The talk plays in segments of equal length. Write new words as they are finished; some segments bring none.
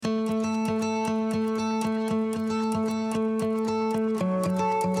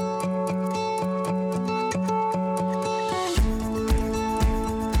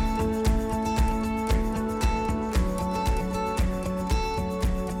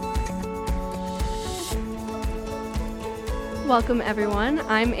Welcome, everyone.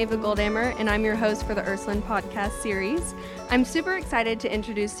 I'm Ava Goldammer, and I'm your host for the Ursuline podcast series. I'm super excited to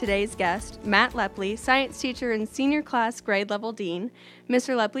introduce today's guest, Matt Lepley, science teacher and senior class grade level dean.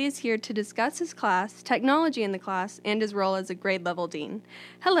 Mr. Lepley is here to discuss his class, technology in the class, and his role as a grade level dean.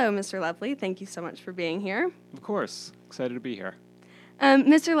 Hello, Mr. Lepley. Thank you so much for being here. Of course. Excited to be here.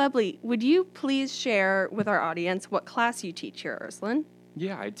 Mr. Lepley, would you please share with our audience what class you teach here at Ursuline?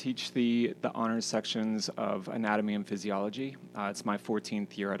 Yeah, I teach the honors sections of anatomy and physiology. It's my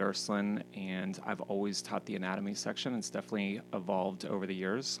 14th year at Ursuline, and I've always taught the anatomy section. It's definitely evolved over the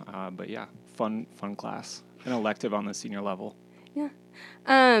years, but yeah, fun class, an elective on the senior level. Yeah.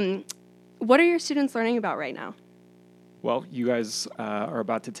 What are your students learning about right now? Well, you guys are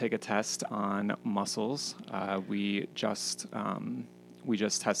about to take a test on muscles. We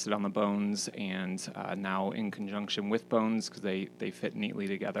just tested on the bones, and now in conjunction with bones, because they fit neatly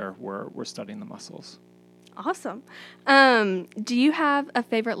together, we're studying the muscles. Awesome. Do you have a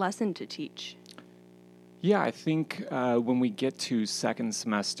favorite lesson to teach? Yeah, I think when we get to second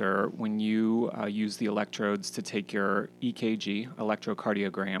semester, when you use the electrodes to take your EKG,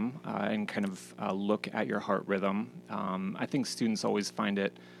 electrocardiogram, and kind of look at your heart rhythm, I think students always find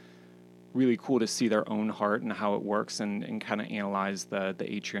it really cool to see their own heart and how it works and kind of analyze the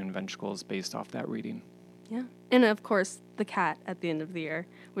atria and ventricles based off that reading. Yeah. And of course, the cat at the end of the year,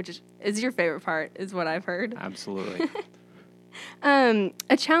 which is your favorite part, is what I've heard. Absolutely.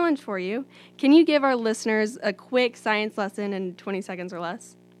 A challenge for you. Can you give our listeners a quick science lesson in 20 seconds or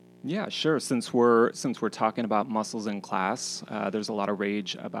less? Yeah, sure. Since we're talking about muscles in class, there's a lot of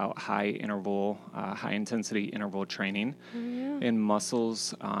rage about high intensity interval training. And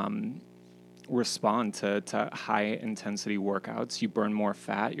muscles respond to high intensity workouts. You burn more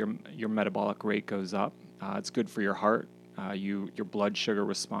fat, your metabolic rate goes up. It's good for your heart. Your blood sugar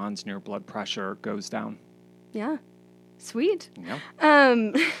responds and your blood pressure goes down. Yeah. Sweet.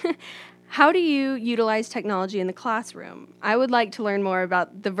 Yeah. How do you utilize technology in the classroom? I would like to learn more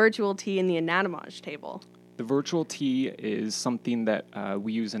about the virtual tee and the anatomage table. The virtual tee is something that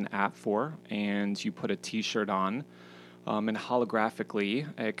we use an app for, and you put a t-shirt on, and holographically,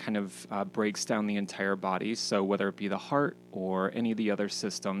 it kind of breaks down the entire body. So whether it be the heart or any of the other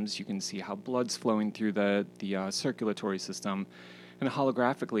systems, you can see how blood's flowing through the circulatory system. And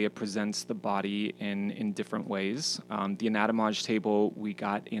holographically, it presents the body in different ways. The anatomage table we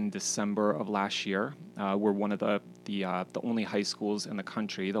got in December of last year. We're one of the only high schools in the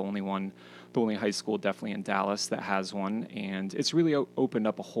country, the only high school definitely in Dallas that has one. And it's really opened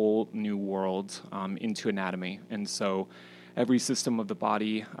up a whole new world into anatomy. And so every system of the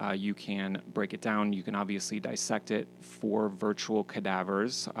body, you can break it down. You can obviously dissect it for virtual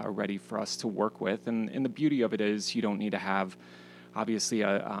cadavers ready for us to work with. And the beauty of it is you don't need to have obviously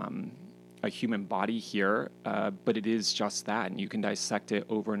a human body here, but it is just that, and you can dissect it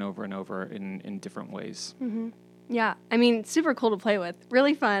over and over and over in different ways. Mm-hmm. Yeah, I mean, super cool to play with,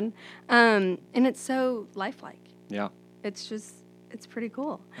 really fun, and it's so lifelike. Yeah. It's pretty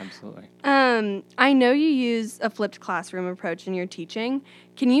cool. Absolutely. I know you use a flipped classroom approach in your teaching.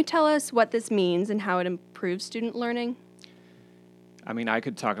 Can you tell us what this means and how it improves student learning? I mean, I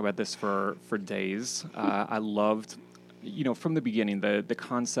could talk about this for days. I loved... from the beginning, the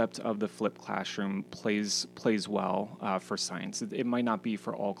concept of the flipped classroom plays well for science. It might not be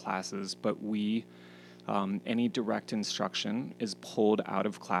for all classes, but any direct instruction is pulled out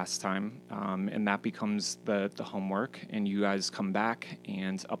of class time, and that becomes the homework, and you guys come back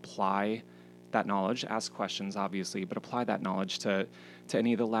and apply that knowledge, ask questions, obviously, but apply that knowledge to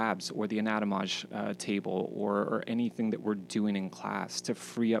any of the labs or the anatomage table or anything that we're doing in class to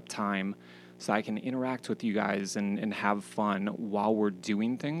free up time so I can interact with you guys and have fun while we're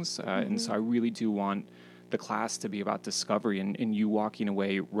doing things. And so I really do want the class to be about discovery and you walking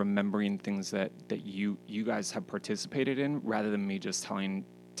away remembering things that you guys have participated in rather than me just telling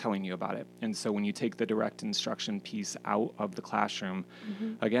you about it. And so when you take the direct instruction piece out of the classroom,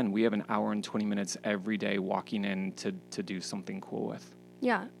 again, we have an hour and 20 minutes every day walking in to do something cool with.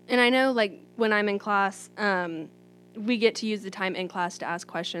 Yeah. And I know, like, when I'm in class, we get to use the time in class to ask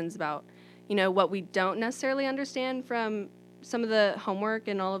questions about what we don't necessarily understand from some of the homework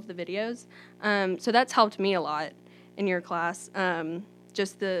and all of the videos. So that's helped me a lot in your class.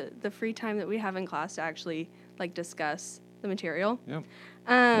 Just the free time that we have in class to actually discuss the material. Yeah.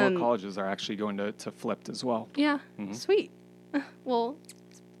 More colleges are actually going to flipped as well. Yeah. Sweet. Well,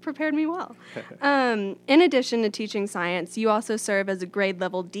 it's prepared me well. In addition to teaching science, you also serve as a grade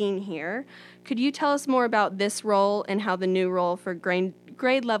level dean here. Could you tell us more about this role and how the new role for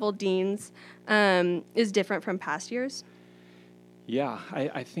grade level deans is different from past years? Yeah,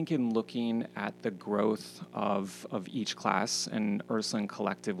 I think in looking at the growth of each class and Ursuline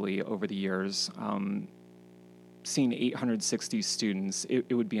collectively over the years, seeing 860 students,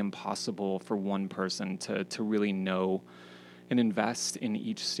 it would be impossible for one person to really know and invest in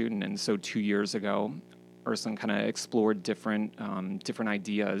each student. And so 2 years ago, Ursuline kind of explored different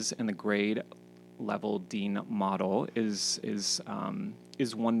ideas, and the grade level dean model is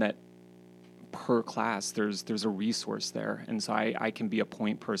one that per class there's a resource there. And so I can be a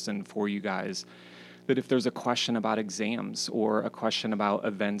point person for you guys, that if there's a question about exams or a question about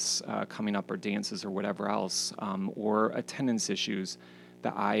events coming up or dances or whatever else, or attendance issues,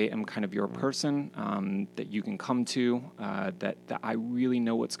 that I am kind of your person that you can come to, that I really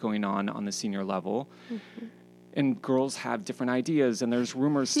know what's going on the senior level. Mm-hmm. And girls have different ideas, and there's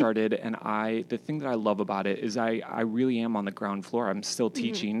rumors started, and the thing that I love about it is I really am on the ground floor. I'm still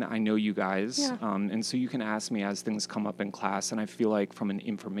teaching. I know you guys. Yeah. And so you can ask me as things come up in class, and I feel like from an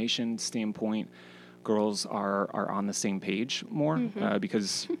information standpoint, girls are on the same page more,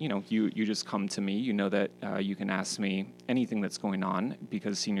 because you just come to me. You know that you can ask me anything that's going on,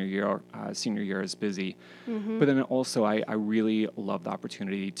 because senior year is busy. But then also I really love the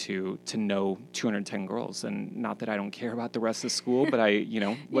opportunity to know 210 girls, and not that I don't care about the rest of school, but I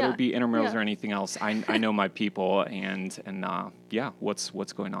whether it be intramurals or anything else, I know my people, and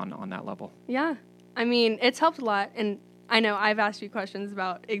what's going on that level. Yeah, I mean, it's helped a lot. And I know I've asked you questions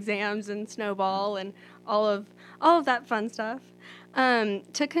about exams and snowball and all of that fun stuff.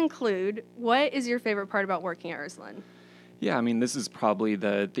 To conclude, what is your favorite part about working at Ursuline? Yeah, I mean, this is probably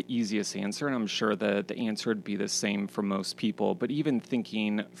the easiest answer, and I'm sure the answer would be the same for most people. But even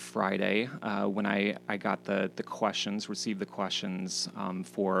thinking Friday, when I got received the questions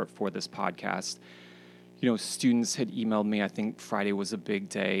for this podcast, students had emailed me. I think Friday was a big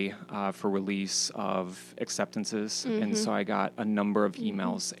day for release of acceptances. And so I got a number of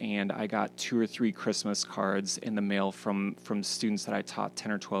emails, and I got 2 or 3 Christmas cards in the mail from students that I taught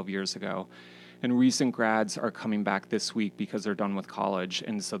 10 or 12 years ago. And recent grads are coming back this week because they're done with college.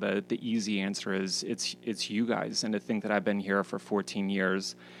 And so the easy answer is it's you guys. And to think that I've been here for 14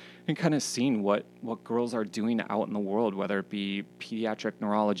 years and kind of seen what girls are doing out in the world, whether it be pediatric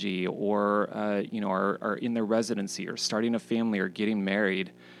neurology or are in their residency or starting a family or getting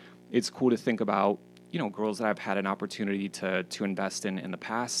married. It's cool to think about girls that I've had an opportunity to invest in the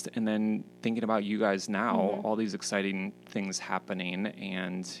past, and then thinking about you guys now, all these exciting things happening,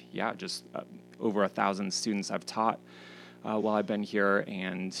 and just over 1,000 students I've taught while I've been here,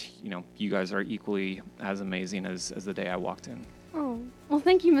 and you guys are equally as amazing as the day I walked in. Oh, well,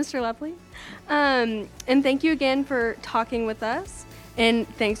 thank you, Mr. Lepley. And thank you again for talking with us. And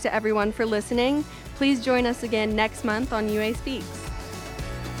thanks to everyone for listening. Please join us again next month on UA Speaks.